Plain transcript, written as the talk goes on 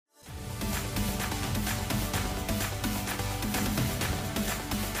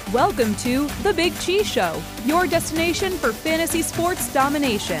Welcome to the Big Chee Show, your destination for fantasy sports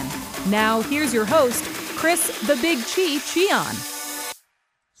domination. Now, here's your host, Chris the Big Chee Cheon.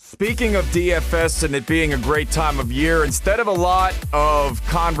 Speaking of DFS and it being a great time of year, instead of a lot of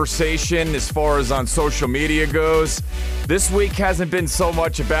conversation as far as on social media goes, this week hasn't been so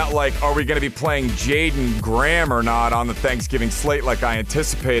much about, like, are we going to be playing Jaden Graham or not on the Thanksgiving slate like I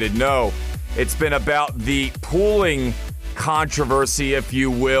anticipated? No, it's been about the pooling controversy, if you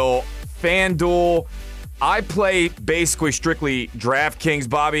will. Fanduel. I play basically strictly DraftKings,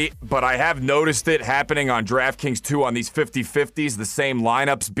 Bobby, but I have noticed it happening on DraftKings too on these 50-50s, the same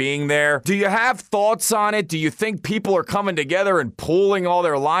lineups being there. Do you have thoughts on it? Do you think people are coming together and pooling all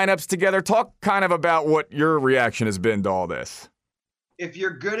their lineups together? Talk kind of about what your reaction has been to all this. If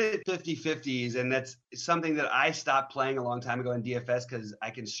you're good at 50-50s, and that's something that I stopped playing a long time ago in DFS because I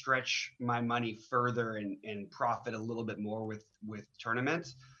can stretch my money further and profit a little bit more with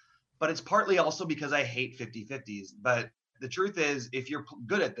tournaments. But it's partly also because I hate 50-50s. But the truth is, if you're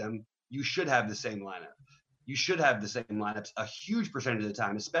good at them, you should have the same lineup. You should have the same lineups a huge percentage of the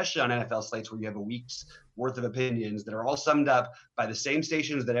time, especially on NFL slates where you have a week's worth of opinions that are all summed up by the same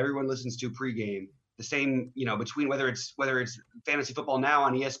stations that everyone listens to pregame. The same, between whether it's Fantasy Football Now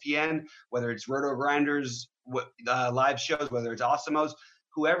on ESPN, whether it's Roto Grinders live shows, whether it's Awesomeos,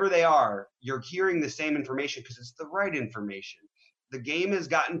 whoever they are, you're hearing the same information because it's the right information. The game has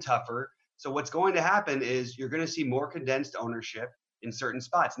gotten tougher. So what's going to happen is you're going to see more condensed ownership in certain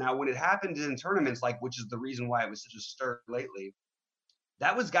spots. Now, when it happens in tournaments, which is the reason why it was such a stir lately,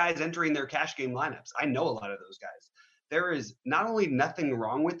 that was guys entering their cash game lineups. I know a lot of those guys. There is not only nothing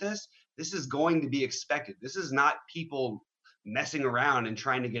wrong with this, this is going to be expected. This is not people messing around and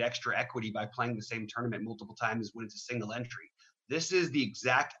trying to get extra equity by playing the same tournament multiple times when it's a single entry. This is the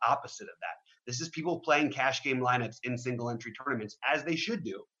exact opposite of that. This is people playing cash game lineups in single entry tournaments as they should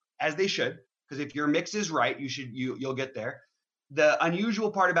do, because if your mix is right, you'll get there. The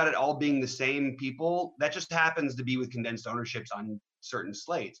unusual part about it all being the same people, that just happens to be with condensed ownerships on certain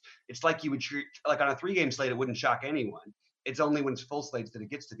slates. It's like you would treat, like on a 3-game slate, it wouldn't shock anyone. It's only when it's full slates that it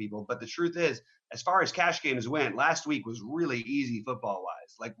gets to people. But the truth is, as far as cash games went, last week was really easy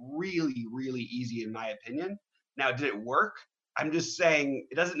football-wise, really, really easy in my opinion. Now, did it work? I'm just saying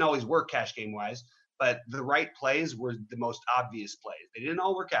it doesn't always work cash game wise, but the right plays were the most obvious plays. They didn't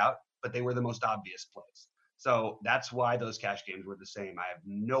all work out, but they were the most obvious plays. So that's why those cash games were the same. I have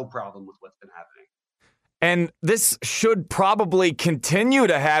no problem with what's been happening. And this should probably continue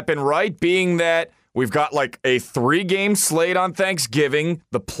to happen, right? Being that we've got like a 3-game slate on Thanksgiving,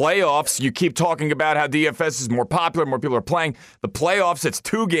 the playoffs. You keep talking about how DFS is more popular, more people are playing. The playoffs, it's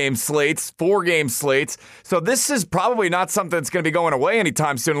 2-game slates, 4-game slates. So this is probably not something that's going to be going away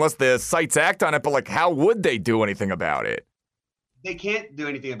anytime soon unless the sites act on it. But how would they do anything about it? They can't do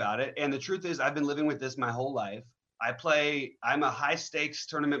anything about it. And the truth is, I've been living with this my whole life. I'm a high-stakes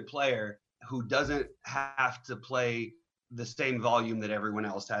tournament player who doesn't have to play the same volume that everyone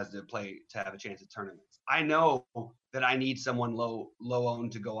else has to play to have a chance at tournaments. I know that I need someone low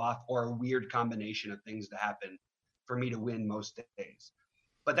owned to go off or a weird combination of things to happen for me to win most days.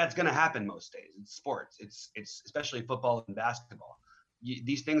 But that's going to happen most days. It's sports. It's especially football and basketball.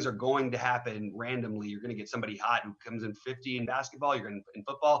 These things are going to happen randomly. You're going to get somebody hot who comes in 50 in basketball. You're going in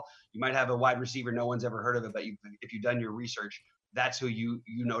football. You might have a wide receiver no one's ever heard of it, but if you've done your research, that's who you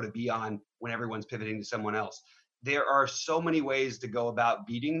know to be on when everyone's pivoting to someone else. There are so many ways to go about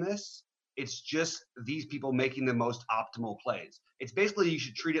beating this. It's just these people making the most optimal plays. It's basically, you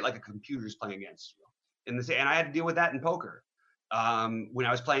should treat it like a computer's playing against you. And I had to deal with that in poker when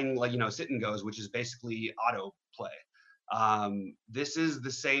I was playing sit and goes, which is basically auto play. This is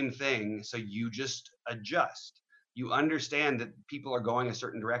the same thing. So you just adjust. You understand that people are going a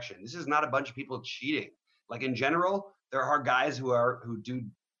certain direction. This is not a bunch of people cheating. Like in general, there are guys who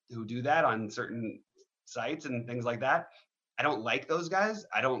do that on certain sites and things like that. I don't like those guys.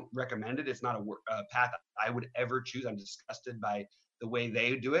 I don't recommend it. It's not a path I would ever choose. I'm disgusted by the way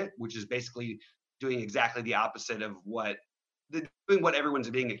they do it, which is basically doing exactly the opposite of what everyone's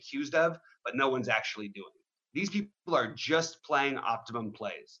being accused of, but no one's actually doing. These people are just playing optimum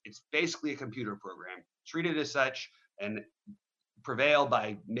plays. It's basically a computer program. Treat it as such and prevail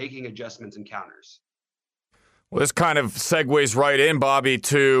by making adjustments and counters. Well, this kind of segues right in, Bobby,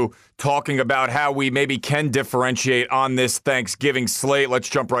 to talking about how we maybe can differentiate on this Thanksgiving slate. Let's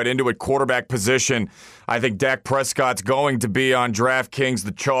jump right into it. Quarterback position. I think Dak Prescott's going to be on DraftKings,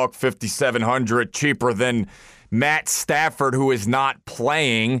 the chalk, 5,700, cheaper than Matt Stafford, who is not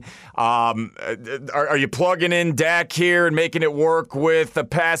playing. Are you plugging in Dak here and making it work with a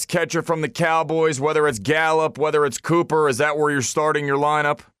pass catcher from the Cowboys, whether it's Gallup, whether it's Cooper? Is that where you're starting your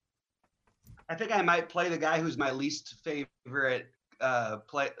lineup? I think I might play the guy who's my least favorite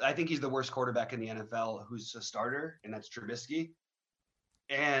play. I think he's the worst quarterback in the NFL who's a starter, and that's Trubisky.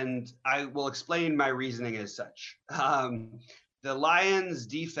 And I will explain my reasoning as such. The Lions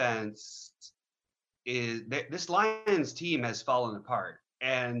defense this Lions team has fallen apart,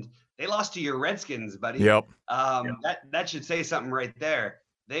 and they lost to your Redskins, buddy. Yep. That should say something right there.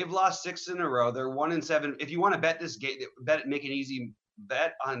 They've lost 6 in a row. They're 1-7. If you want to bet this game, make an easy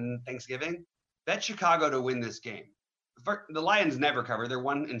bet on Thanksgiving. Bet Chicago to win this game. The Lions never cover. They're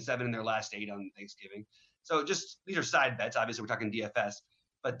 1-7 in their last 8 on Thanksgiving. So just these are side bets. Obviously, we're talking DFS,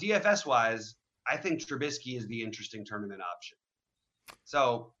 but DFS wise, I think Trubisky is the interesting tournament option.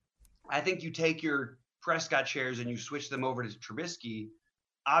 So I think you take your Prescott shares and you switch them over to Trubisky.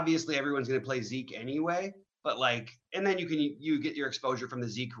 Obviously, everyone's going to play Zeke anyway, but and then you get your exposure from the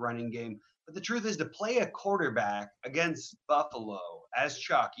Zeke running game. But the truth is, to play a quarterback against Buffalo as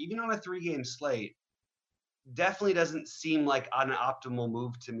Chuck, even on a 3-game slate, definitely doesn't seem like an optimal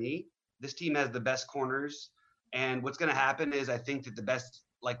move to me. This team has the best corners, and what's going to happen is I think that the best,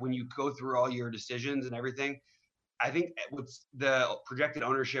 when you go through all your decisions and everything, I think what's the projected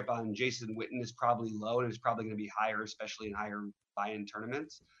ownership on Jason Witten is probably low, and it's probably going to be higher, especially in higher buy-in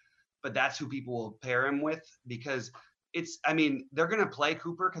tournaments. But that's who people will pair him with, because they're going to play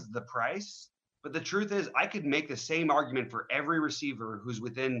Cooper because of the price. But the truth is, I could make the same argument for every receiver who's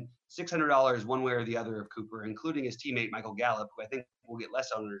within $600 one way or the other of Cooper, including his teammate Michael Gallup, who I think will get less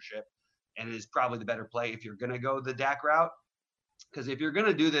ownership and is probably the better play if you're going to go the Dak route. Because if you're going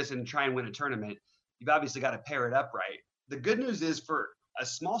to do this and try and win a tournament, you've obviously got to pair it up right. The good news is, for a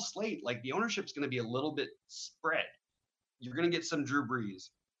small slate, the ownership's going to be a little bit spread. You're going to get some Drew Brees.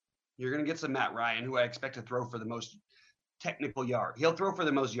 You're going to get some Matt Ryan, who I expect to throw for the most technical yard. He'll throw for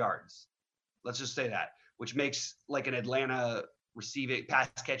the most yards. Let's just say that, which makes an Atlanta receiving pass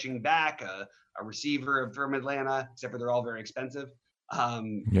catching back, a receiver from Atlanta, except for they're all very expensive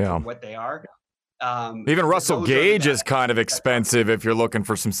for what they are. Even Russell Gage is kind of expensive if you're looking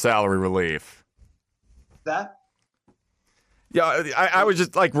for some salary relief. That? Yeah, I was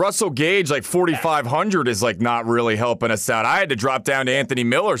just Russell Gage, 4,500 is not really helping us out. I had to drop down to Anthony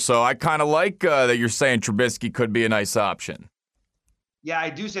Miller, so I kind of like that you're saying Trubisky could be a nice option. Yeah,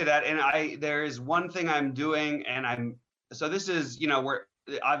 I do say that, and there is one thing I'm doing, and this is where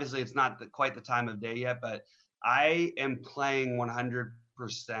obviously it's not quite the time of day yet, but I am playing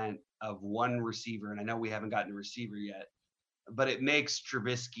 100% of one receiver, and I know we haven't gotten a receiver yet, but it makes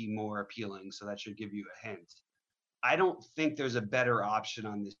Trubisky more appealing, so that should give you a hint. I don't think there's a better option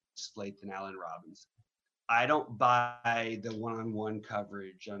on this slate than Allen Robinson. I don't buy the one-on-one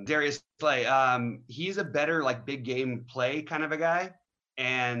coverage on Darius Slay. He's a better big game play kind of a guy,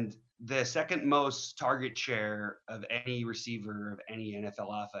 and the second most target share of any receiver of any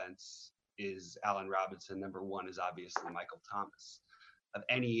NFL offense is Allen Robinson. Number 1 is obviously Michael Thomas on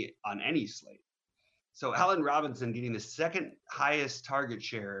any slate. So Allen Robinson getting the second highest target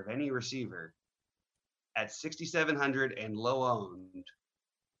share of any receiver at 6,700 and low owned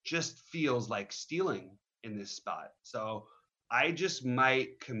just feels like stealing in this spot. So I just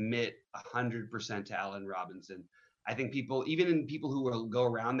might commit 100% to Allen Robinson. I think people who will go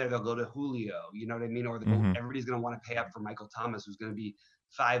around there, they'll go to Julio, you know what I mean? Or everybody's going to want to pay up for Michael Thomas, who's going to be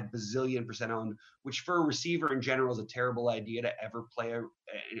 5 bazillion% owned, which for a receiver in general is a terrible idea to ever play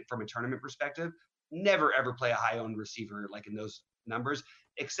from a tournament perspective. Never, ever play a high-owned receiver in those numbers,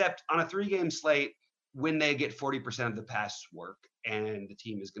 except on a 3-game slate when they get 40% of the pass work and the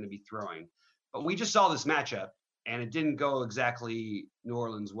team is going to be throwing. But we just saw this matchup, and it didn't go exactly New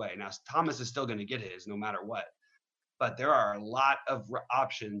Orleans' way. Now, Thomas is still going to get his no matter what. But there are a lot of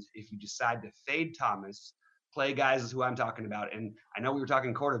options if you decide to fade Thomas, play guys who I'm talking about. And I know we were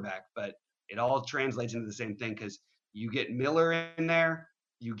talking quarterback, but it all translates into the same thing, because you get Miller in there,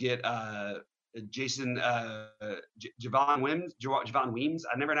 you get Jason Javon Weems.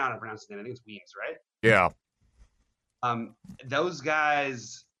 I never know how to pronounce his name. I think it's Weems, right? Yeah. Those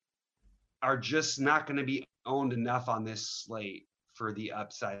guys are just not going to be owned enough on this slate for the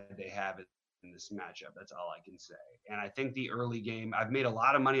upside they have in this matchup. That's all I can say. And I think the early game, I've made a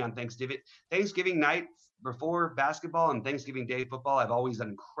lot of money on Thanksgiving night before basketball and Thanksgiving Day football. I've always done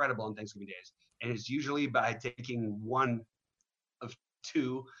incredible on Thanksgiving days. And it's usually by taking one of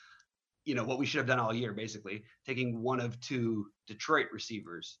two, what we should have done all year, basically, taking one of two Detroit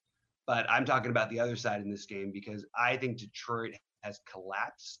receivers. But I'm talking about the other side in this game, because I think Detroit has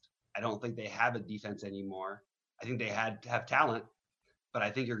collapsed. I don't think they have a defense anymore. I think they have talent, but I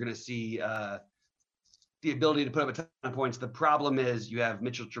think you're going to see the ability to put up a ton of points. The problem is you have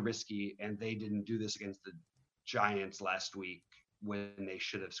Mitchell Trubisky, and they didn't do this against the Giants last week when they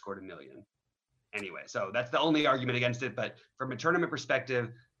should have scored 1 million. anyway. So that's the only argument against it. But from a tournament perspective,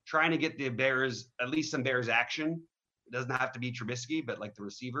 trying to get the Bears, at least some Bears action. It doesn't have to be Trubisky, but like the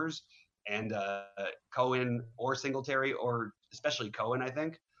receivers and Cohen or Singletary, or especially Cohen, I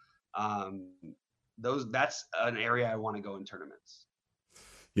think. That's an area I want to go in tournaments.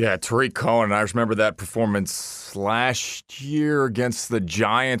 Yeah, Tariq Cohen, I remember that performance last year against the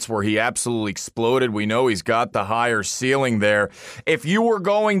Giants where he absolutely exploded. We know he's got the higher ceiling there. If you were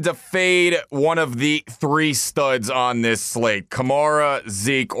going to fade one of the three studs on this slate, Kamara,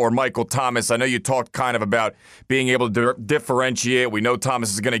 Zeke, or Michael Thomas, I know you talked kind of about being able to differentiate. We know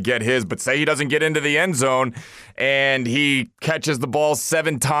Thomas is going to get his, but say he doesn't get into the end zone and he catches the ball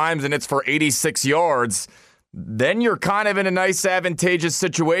 7 times and it's for 86 yards. Then you're kind of in a nice advantageous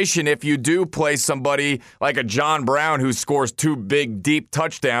situation if you do play somebody like a John Brown who scores 2 big, deep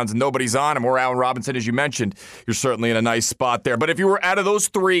touchdowns and nobody's on him, or Allen Robinson, as you mentioned. You're certainly in a nice spot there. But if you were out of those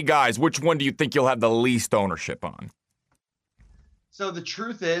 3 guys, which one do you think you'll have the least ownership on? So the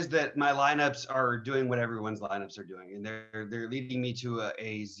truth is that my lineups are doing what everyone's lineups are doing, and they're leading me to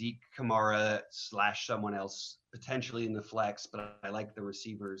a Zeke, Kamara / someone else, potentially in the flex, but I like the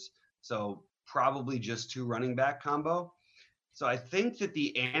receivers. So probably just 2 running back combo. So I think that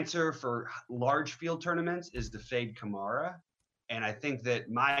the answer for large field tournaments is to fade Kamara. And I think that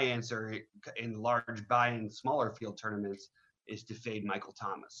my answer in large buy-in smaller field tournaments is to fade Michael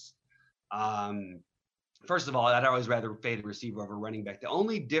Thomas. First of all, I'd always rather fade a receiver over running back. The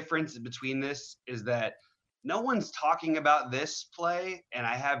only difference between this is that no one's talking about this play, and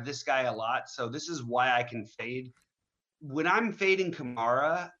I have this guy a lot. So this is why I can fade. When I'm fading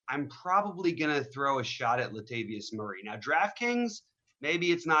Kamara, I'm probably going to throw a shot at Latavius Murray. Now, DraftKings,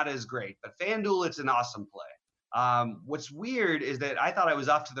 maybe it's not as great, but FanDuel, it's an awesome play. What's weird is that I thought I was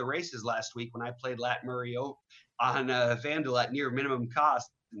off to the races last week when I played Lat Murray on FanDuel at near minimum cost,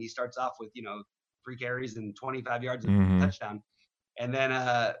 and he starts off with 3 carries and 25 yards and a touchdown. And then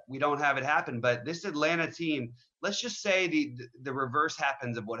we don't have it happen. But this Atlanta team, let's just say the reverse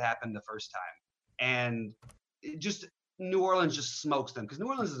happens of what happened the first time. And New Orleans just smokes them, because New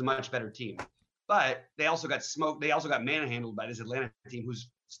Orleans is a much better team. But they also got smoked. They also got manhandled by this Atlanta team who's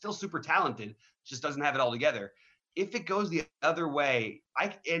still super talented, just doesn't have it all together. If it goes the other way,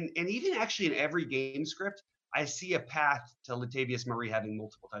 and even actually in every game script, I see a path to Latavius Murray having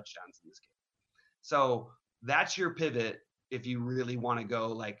multiple touchdowns in this game. So that's your pivot if you really want to go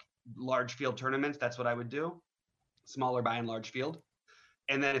like large field tournaments. That's what I would do. Smaller buy-in, large field.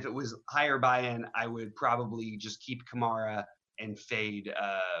 And then if it was higher buy-in, I would probably just keep Kamara and fade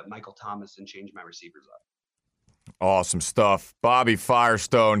Michael Thomas and change my receivers up. Awesome stuff. Bobby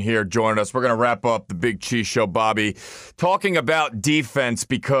Firestone here joining us. We're going to wrap up the Big Chee Show, Bobby, talking about defense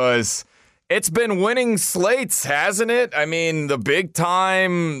because it's been winning slates, hasn't it? I mean, the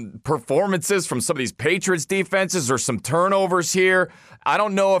big-time performances from some of these Patriots defenses or some turnovers here. I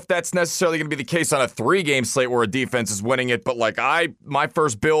don't know if that's necessarily going to be the case on a 3-game slate where a defense is winning it, but like my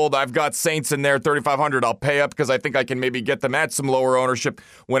first build, I've got Saints in there, 3,500. I'll pay up because I think I can maybe get them at some lower ownership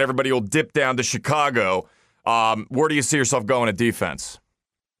when everybody will dip down to Chicago. Where do you see yourself going at defense?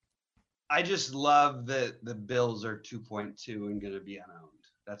 I just love that the Bills are 2.2 and going to be unowned.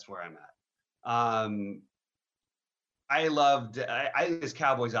 That's where I'm at. I think this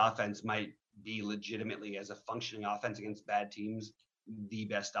Cowboys offense might be legitimately, as a functioning offense against bad teams, the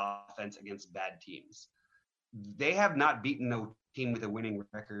best offense against bad teams. They have not beaten a team with a winning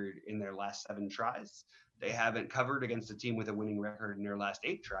record in their last 7 tries. They haven't covered against a team with a winning record in their last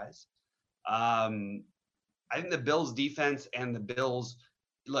 8 tries. I think the Bills defense and the Bills,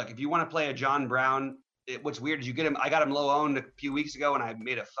 look, if you want to play a John Brown, what's weird is you get him. I got him low owned a few weeks ago and I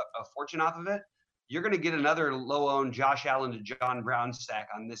made a fortune off of it. You're going to get another low owned Josh Allen to John Brown stack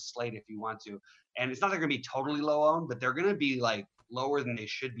on this slate if you want to. And it's not they're going to be totally low owned, but they're going to be like lower than they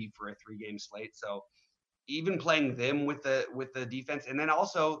should be for a 3-game slate. So even playing them with the defense, and then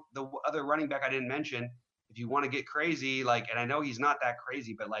also the other running back I didn't mention, if you want to get crazy, like, and I know he's not that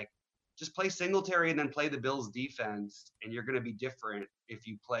crazy, but like just play Singletary and then play the Bills defense, and you're going to be different if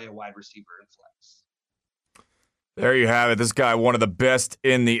you play a wide receiver in flex. There you have it. This guy, one of the best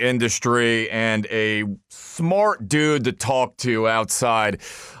in the industry and a smart dude to talk to outside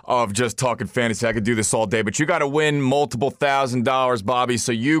of just talking fantasy. I could do this all day, but you got to win multiple $1,000s, Bobby,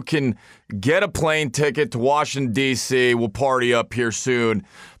 so you can get a plane ticket to Washington, D.C. We'll party up here soon.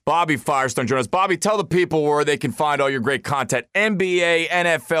 Bobby Firestone join us. Bobby, tell the people where they can find all your great content. NBA,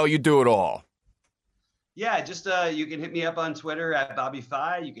 NFL, you do it all. Yeah, just you can hit me up on Twitter at Bobby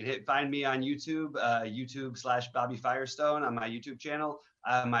Fi. You can find me on YouTube, YouTube/Bobby Firestone on my YouTube channel.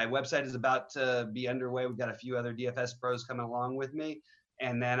 My website is about to be underway. We've got a few other DFS pros coming along with me.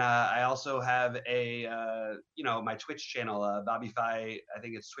 And then I also have my Twitch channel, BobbyFi. I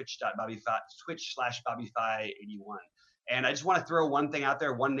think it's Twitch/BobbyFi81. And I just want to throw one thing out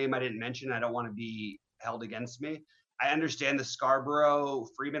there, one name I didn't mention. I don't want to be held against me. I understand the Scarborough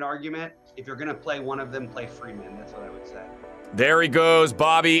Freeman argument. If you're going to play one of them, play Freeman. That's what I would say. There he goes,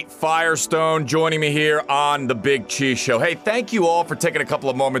 Bobby Firestone, joining me here on the Big Chee Show. Hey, thank you all for taking a couple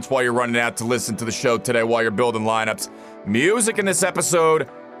of moments while you're running out to listen to the show today while you're building lineups. Music in this episode,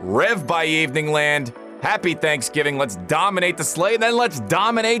 Rev by Evening Land. Happy Thanksgiving. Let's dominate the slate, and then let's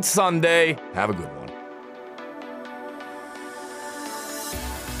dominate Sunday. Have a good one.